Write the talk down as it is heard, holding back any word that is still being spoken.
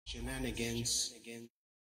Shenanigans.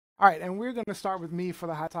 All right, and we're going to start with me for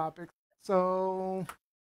the hot topics. So,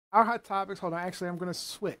 our hot topics, hold on, actually, I'm going to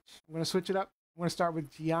switch. I'm going to switch it up. I'm going to start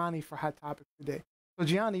with Gianni for hot topics today. So,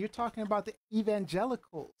 Gianni, you're talking about the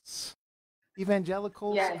evangelicals.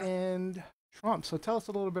 Evangelicals Yes, and Trump. So, tell us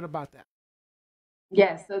a little bit about that.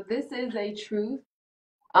 yes. So this is a truth.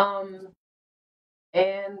 Um,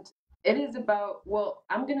 and it is about, well,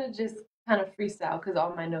 I'm gonna just kind of freestyle because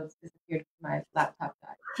all my notes disappeared because my laptop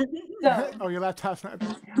died. So, Oh, your laptop's not.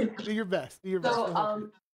 Do your best. Do your best. so We'll help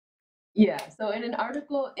you. yeah. So in an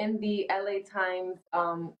article in the LA Times,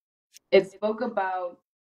 it spoke about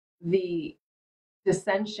the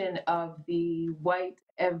dissension of the white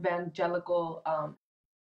evangelical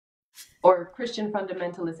or Christian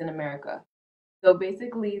fundamentalists in America. So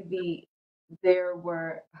basically, there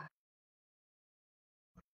were,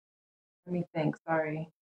 let me think, sorry.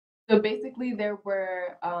 So basically, there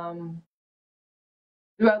were,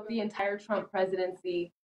 throughout the entire Trump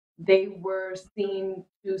presidency, they were seen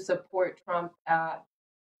to support Trump.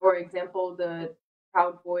 For example, the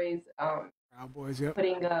Proud Boys Proud Boys, yep.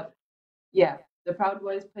 putting up, yeah, the Proud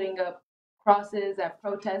Boys putting up crosses at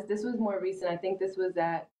protests. This was more recent. I think this was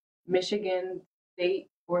at Michigan State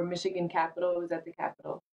or Michigan Capitol. It was at the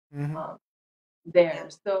Capitol. Mm-hmm. There.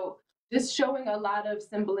 So just showing a lot of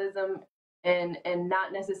symbolism and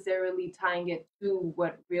not necessarily tying it to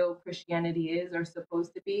what real Christianity is or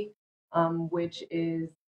supposed to be, which is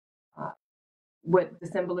uh, what the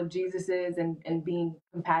symbol of Jesus is, and being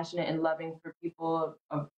compassionate and loving for people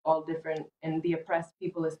of all different and the oppressed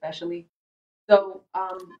people especially. So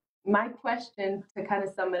my question to kind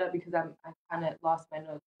of sum it up, because I kind of lost my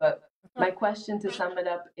notes, but my question to sum it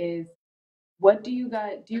up is, what do you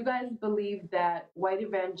guys believe that white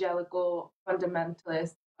evangelical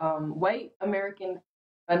fundamentalists, white American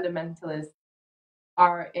fundamentalists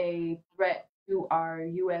are a threat to our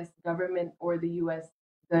US government or the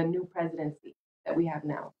new presidency that we have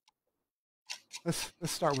now? Let's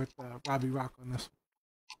start with Robbie Rock on this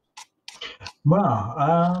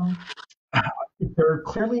Well, they're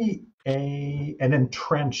clearly an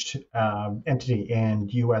entrenched entity in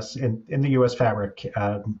the U.S. fabric.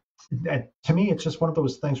 To me, it's just one of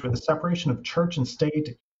those things where the separation of church and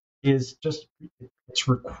state is just it's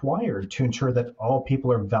required to ensure that all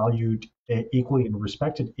people are valued equally and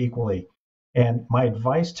respected equally. And my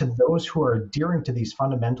advice to those who are adhering to these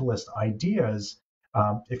fundamentalist ideas,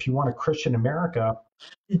 if you want a Christian America,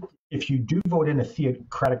 if you do vote in a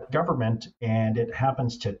theocratic government and it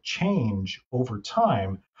happens to change over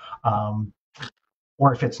time, um,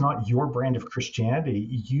 or if it's not your brand of Christianity,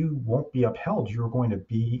 you won't be upheld. You're going to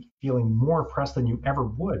be feeling more oppressed than you ever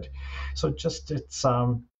would. So just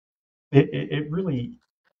it really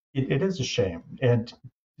it is a shame. And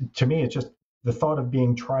to me, it's just the thought of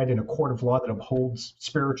being tried in a court of law that upholds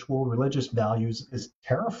spiritual religious values is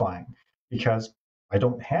terrifying because I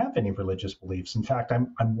don't have any religious beliefs. In fact,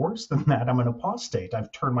 I'm worse than that. I'm an apostate.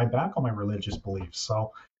 I've turned my back on my religious beliefs.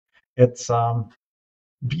 So it's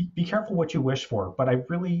be careful what you wish for. But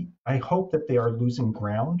I hope that they are losing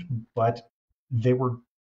ground. But they were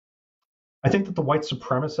I think that the white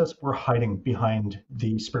supremacists were hiding behind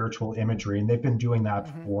the spiritual imagery, and they've been doing that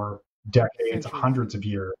for decades, Centuries. hundreds of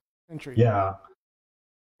years. Century. Yeah.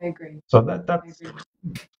 I agree. So I that's agree.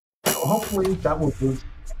 hopefully that will lose.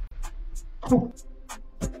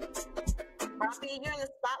 Robbie, you're in the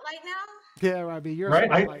spotlight now? Yeah, Robbie, you're a Right?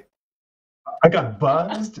 spotlight. I got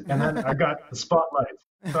buzzed, and then I got the spotlight.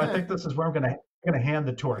 So I think this is where I'm gonna hand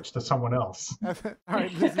the torch to someone else. All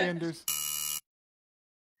right, Lizzie Enders.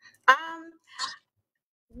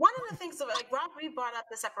 One of the things that, like Robbie brought up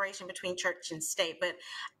the separation between church and state, but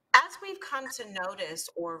as we've come to notice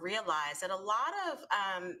or realize that a lot of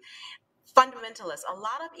fundamentalists, a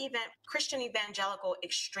lot of Christian evangelical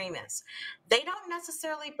extremists, they don't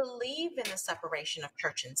necessarily believe in the separation of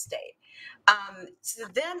church and state. To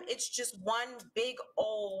them, it's just one big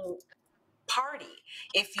old party,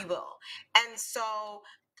 if you will. And so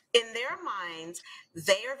in their minds,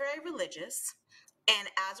 they are very religious. And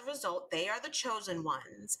as a result, they are the chosen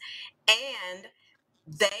ones. And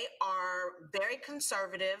they are very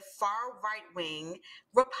conservative, far right wing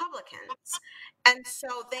Republicans. And so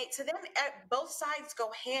to them, both sides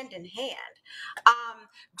go hand in hand.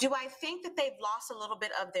 Do I think that they've lost a little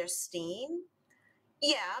bit of their steam?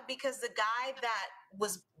 Yeah, because the guy that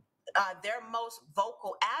was their most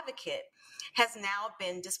vocal advocate has now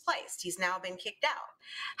been displaced. He's now been kicked out.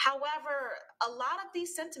 However, a lot of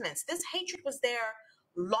these sentiments, this hatred was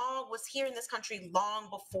here in this country long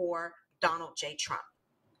before Donald J. Trump.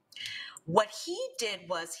 What he did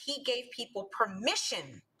was he gave people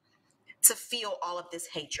permission to feel all of this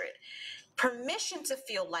hatred. permission to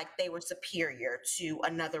feel like they were superior to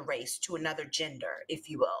another race, to another gender, if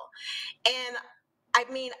you will. And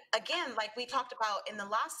I mean, again, like we talked about in the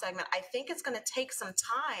last segment, I think it's going to take some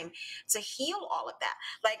time to heal all of that.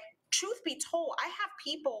 Like, truth be told, I have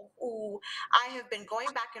people who I have been going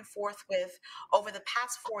back and forth with over the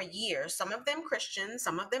past 4 years, some of them Christians,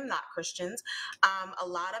 some of them not Christians, a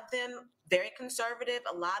lot of them very conservative,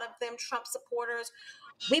 a lot of them Trump supporters.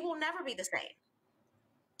 We will never be the same.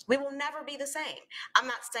 We will never be the same. I'm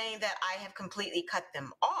not saying that I have completely cut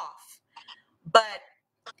them off, but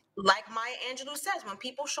like Maya Angelou says, when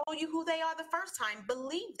people show you who they are the first time,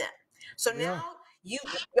 believe them. So Yeah. now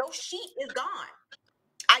your sheet is gone.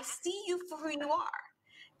 I see you for who you are.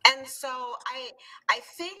 And so I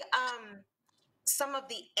think some of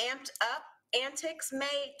the amped up antics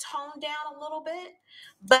may tone down a little bit,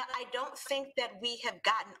 but I don't think that we have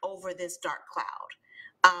gotten over this dark cloud.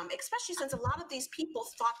 Especially since a lot of these people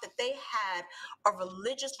thought that they had a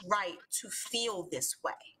religious right to feel this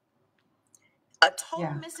way. A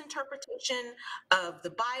total misinterpretation of the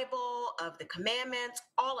Bible, of the commandments,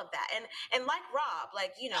 all of that. And like Rob,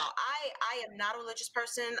 like, you know, I am not a religious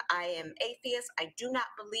person. I am atheist. I do not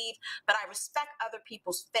believe, but I respect other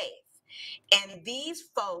people's faith. And these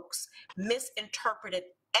folks misinterpreted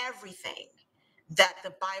everything that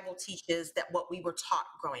the Bible teaches, that what we were taught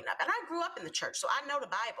growing up. And I grew up in the church, so I know the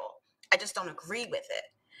Bible. I just don't agree with it.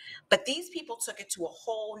 But these people took it to a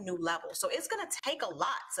whole new level. So it's going to take a lot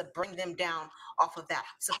to bring them down off of that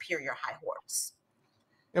superior high horse.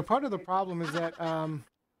 Yeah, part of the problem is that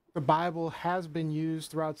the Bible has been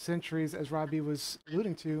used throughout centuries, as Robbie was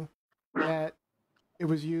alluding to, that it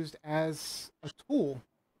was used as a tool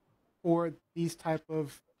for these type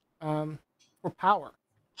of for power,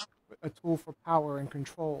 a tool for power and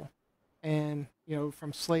control. And you know,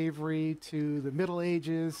 from slavery to the Middle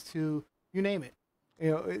Ages to you name it, you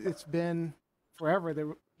know, it's been forever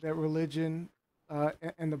that religion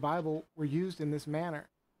and the Bible were used in this manner,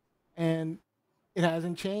 and it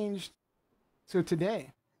hasn't changed to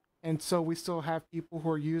today. And so we still have people who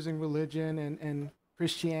are using religion and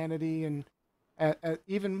Christianity and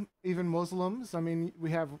even Muslims. I mean, we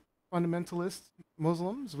have fundamentalist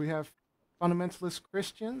Muslims, we have fundamentalist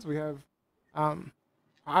Christians, we have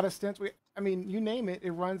Protestants. I mean, you name it,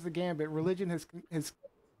 it runs the gambit. Religion has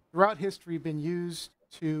throughout history been used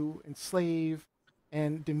to enslave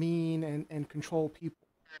and demean and control people.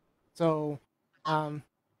 So, um,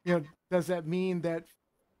 you know, does that mean that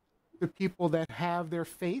the people that have their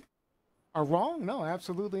faith are wrong? No,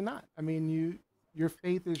 absolutely not. I mean, your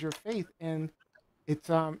faith is your faith, and it's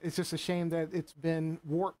just a shame that it's been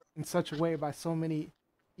warped in such a way by so many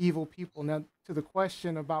evil people. Now, to the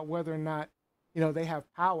question about whether or not they have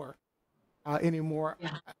power anymore,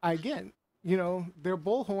 again, their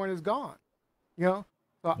bullhorn is gone. So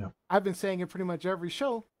Yeah. I've been saying it pretty much every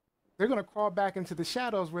show. They're going to crawl back into the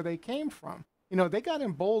shadows where they came from. They got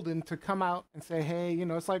emboldened to come out and say, hey,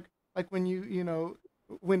 it's like when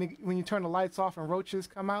when you turn the lights off and roaches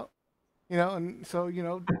come out, and so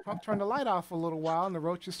Trump turned the light off for a little while and the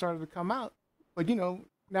roaches started to come out. But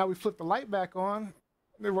now we flip the light back on,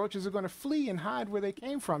 the roaches are going to flee and hide where they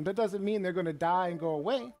came from. That doesn't mean they're going to die and go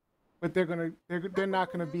away, but they're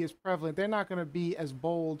not going to be as prevalent. They're not going to be as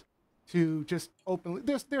bold to just openly.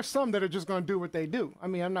 There's some that are just going to do what they do. I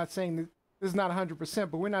mean, I'm not saying that this is not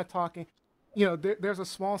 100%, but we're not talking. There's a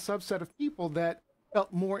small subset of people that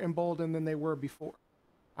felt more emboldened than they were before.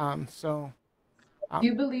 Do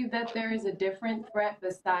you believe that there is a different threat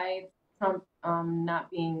besides Trump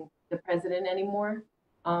not being the president anymore?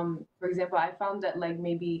 For example, I found that like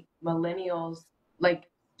maybe millennials, like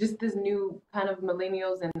just this new kind of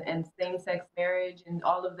millennials and same-sex marriage and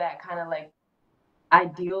all of that kind of like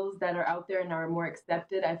ideals that are out there and are more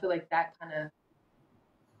accepted, I feel like that kind of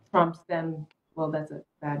trumps them. Well, that's a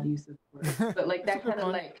bad use of words, but like that kind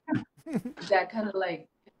of like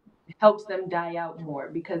helps them die out more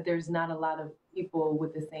because there's not a lot of people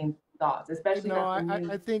with the same thoughts, especially not the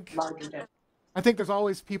new I think larger generation. I think there's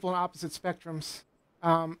always people on opposite spectrums,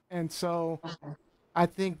 and so I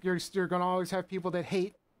think you're going to always have people that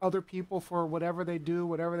hate other people for whatever they do,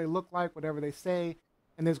 whatever they look like, whatever they say,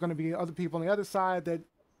 and there's going to be other people on the other side that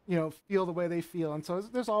feel the way they feel, and so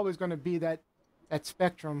there's always going to be that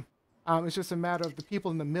spectrum. It's just a matter of the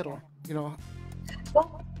people in the middle.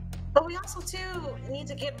 Well, but we also too need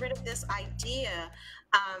to get rid of this idea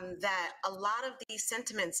that a lot of these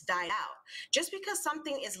sentiments died out. Just because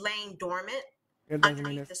something is laying dormant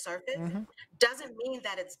underneath the surface doesn't mean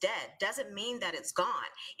that it's dead. Doesn't mean that it's gone.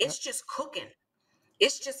 It's just cooking.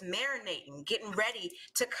 It's just marinating, getting ready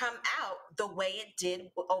to come out the way it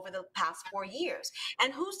did over the past 4 years.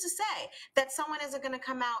 And who's to say that someone isn't going to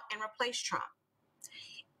come out and replace Trump?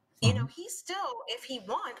 You know, he still, if he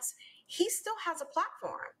wants, he still has a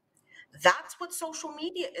platform. That's what social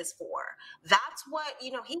media is for. That's what,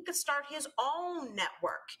 you know, he could start his own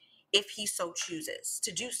network if he so chooses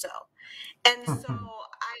to do so. And so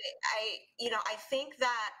I think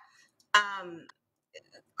that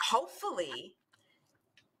hopefully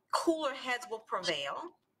cooler heads will prevail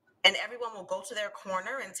and everyone will go to their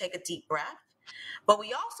corner and take a deep breath. But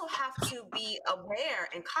we also have to be aware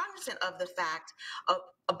and cognizant of the fact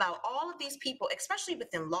about all of these people, especially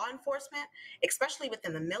within law enforcement, especially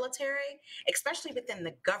within the military, especially within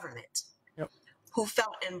the government, who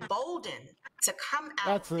felt emboldened to come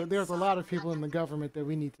out. There's a lot of people in the government that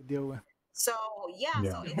we need to deal with. So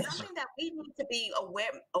so it's something that we need to be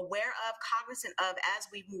aware of, cognizant of as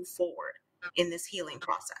we move forward in this healing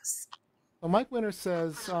process. So Mike Winter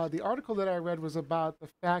says, the article that I read was about the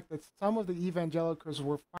fact that some of the evangelicals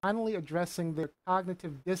were finally addressing their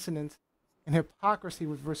cognitive dissonance and hypocrisy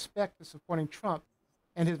with respect to supporting Trump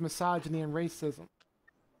and his misogyny and racism.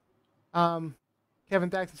 Kevin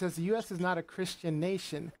Thaxton says, the U.S. is not a Christian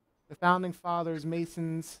nation. The founding fathers,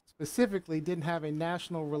 Masons specifically, didn't have a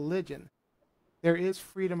national religion. There is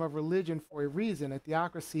freedom of religion for a reason. A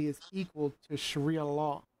theocracy is equal to Sharia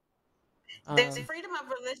law. There's freedom of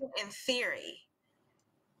religion in theory.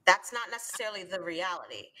 That's not necessarily the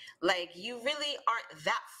reality. Like, you really aren't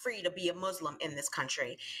that free to be a Muslim in this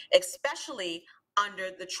country, especially under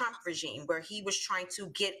the Trump regime, where he was trying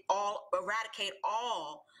to eradicate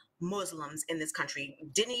all Muslims in this country.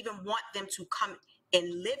 Didn't even want them to come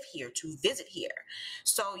and live here, to visit here.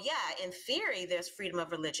 So yeah, in theory, there's freedom of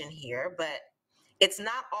religion here, but it's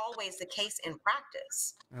not always the case in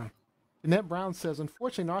practice. Yeah. Jeanette Brown says,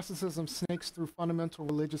 unfortunately, narcissism snakes through fundamental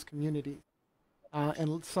religious communities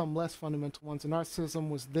and some less fundamental ones. And narcissism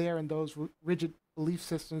was there in those rigid belief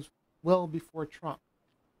systems well before Trump.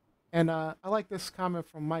 And I like this comment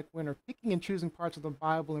from Mike Winter. Picking and choosing parts of the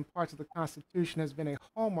Bible and parts of the Constitution has been a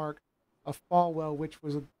hallmark of Falwell, which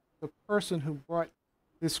was the person who brought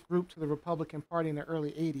this group to the Republican Party in the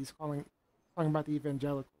early 80s, talking about the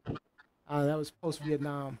evangelicals. That was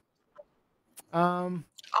post-Vietnam.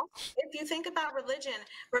 If you think about religion,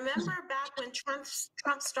 remember back when Trump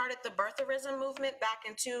started the birtherism movement back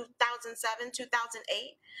in 2007,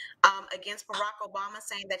 2008, against Barack Obama,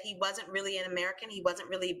 saying that he wasn't really an American, he wasn't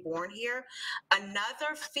really born here.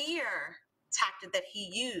 Another fear tactic that he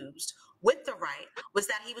used with the right was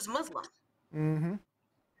that he was Muslim. Mm-hmm.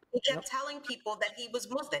 He kept telling people that he was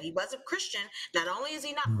Muslim, that he was a Christian. Not only is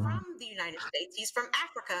he not from the United States, he's from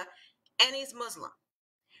Africa, and he's Muslim.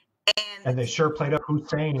 And they sure played up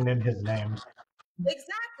Hussein in his name.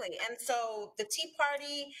 Exactly. And so the Tea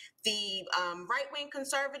Party, the right-wing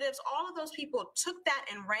conservatives, all of those people took that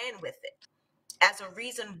and ran with it as a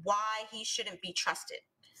reason why he shouldn't be trusted.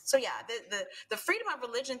 So yeah, the freedom of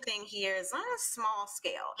religion thing here is on a small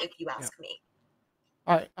scale, if you ask me.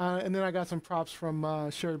 All right, and then I got some props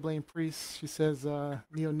from Sherry Blaine Priest. She says,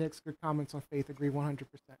 Neo Nix, good comments on faith, agree 100%.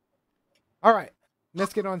 All right,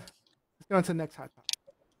 let's get on to the next hot topic.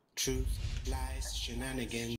 Truth, lies, shenanigans.